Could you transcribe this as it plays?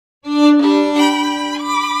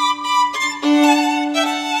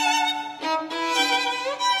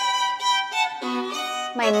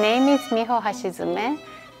Miho Hashizume,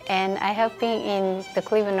 and I have been in the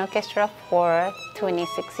Cleveland Orchestra for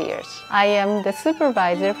 26 years. I am the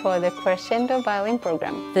supervisor for the Crescendo violin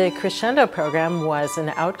program. The Crescendo program was an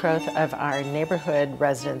outgrowth of our neighborhood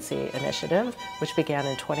residency initiative, which began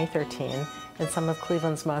in 2013 in some of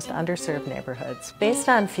Cleveland's most underserved neighborhoods. Based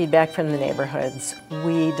on feedback from the neighborhoods,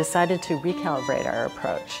 we decided to recalibrate our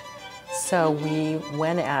approach. So we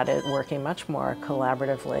went at it working much more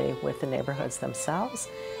collaboratively with the neighborhoods themselves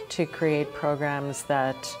to create programs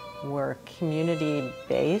that were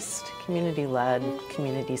community-based, community-led,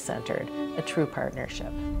 community-centered, a true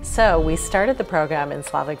partnership. So we started the program in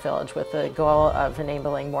Slavic Village with the goal of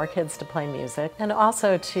enabling more kids to play music and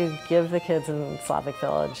also to give the kids in Slavic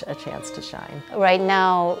Village a chance to shine. Right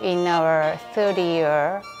now, in our third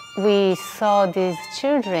year, we saw these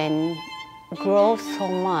children grow so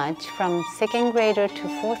much from second grader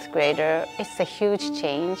to fourth grader. It's a huge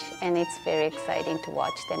change, and it's very exciting to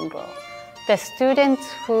watch them grow. The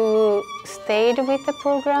students who stayed with the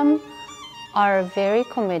program are very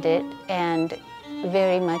committed and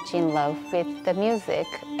very much in love with the music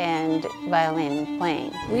and violin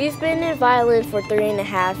playing. We've been in violin for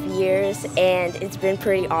 3.5 years, and it's been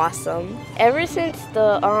pretty awesome. Ever since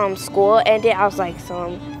the school ended, I was like,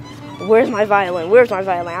 where's my violin? Where's my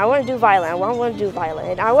violin? I want to do violin. I want to do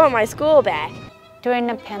violin. I want my school back. During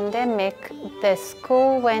the pandemic, the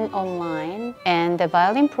school went online and the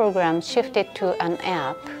violin program shifted to an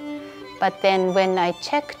app. But then when I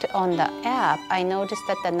checked on the app, I noticed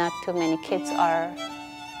that not too many kids are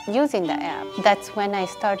using the app. That's when I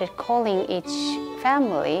started calling each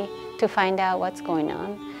family to find out what's going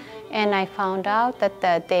on. And I found out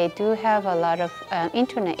that they do have a lot of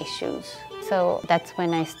internet issues. So that's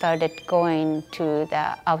when I started going to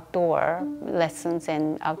the outdoor lessons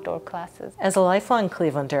and outdoor classes. As a lifelong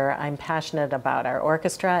Clevelander, I'm passionate about our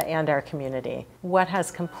orchestra and our community. What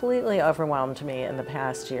has completely overwhelmed me in the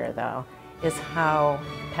past year, though, is how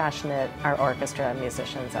passionate our orchestra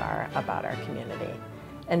musicians are about our community.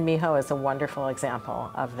 And Miho is a wonderful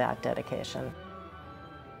example of that dedication.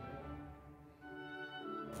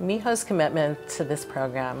 Miho's commitment to this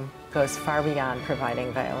program goes far beyond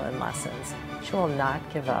providing violin lessons. She will not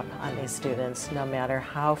give up on these students, no matter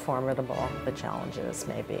how formidable the challenges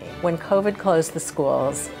may be. When COVID closed the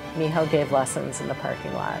schools, Miho gave lessons in the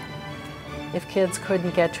parking lot. If kids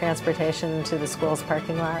couldn't get transportation to the school's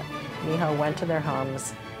parking lot, Miho went to their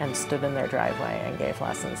homes and stood in their driveway and gave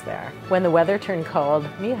lessons there. When the weather turned cold,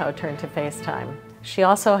 Miho turned to FaceTime. She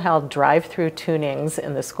also held drive-through tunings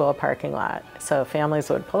in the school parking lot. So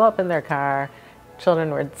families would pull up in their car,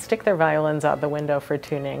 children would stick their violins out the window for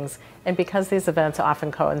tunings, and because these events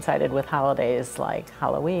often coincided with holidays like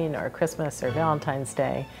Halloween or Christmas or Valentine's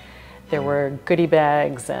Day, there were goodie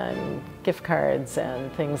bags and gift cards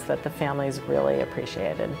and things that the families really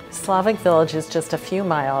appreciated. Slavic Village is just a few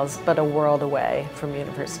miles, but a world away from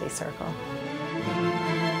University Circle.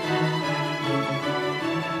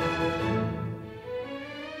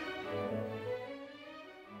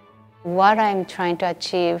 What I'm trying to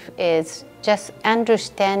achieve is just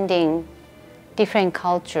understanding different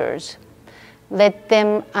cultures. Let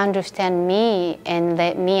them understand me and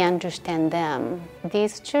let me understand them.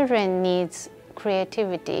 These children need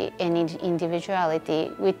creativity and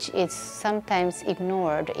individuality, which is sometimes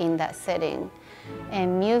ignored in that setting.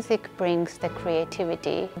 And music brings the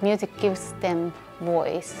creativity. Music gives them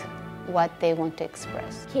voice, what they want to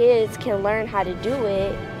express. Kids can learn how to do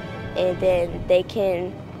it, and then they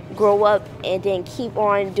can grow up and then keep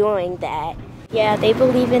on doing that. Yeah, they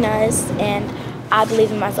believe in us, and I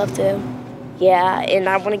believe in myself too. Yeah, and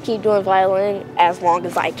I want to keep doing violin as long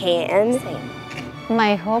as I can. Same.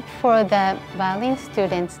 My hope for the violin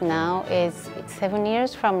students now is 7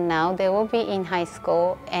 years from now they will be in high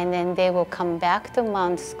school, and then they will come back to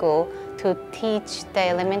Mount School to teach the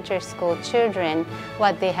elementary school children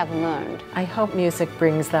what they have learned. I hope music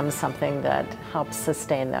brings them something that helps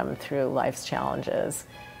sustain them through life's challenges.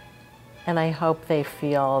 And I hope they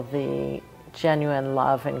feel the genuine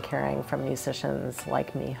love and caring from musicians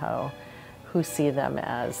like Miho, who see them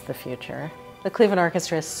as the future. The Cleveland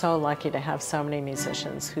Orchestra is so lucky to have so many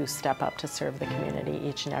musicians who step up to serve the community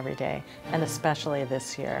each and every day, and especially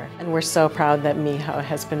this year. And we're so proud that Miho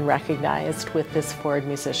has been recognized with this Ford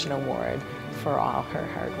Musician Award for all her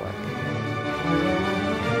hard work.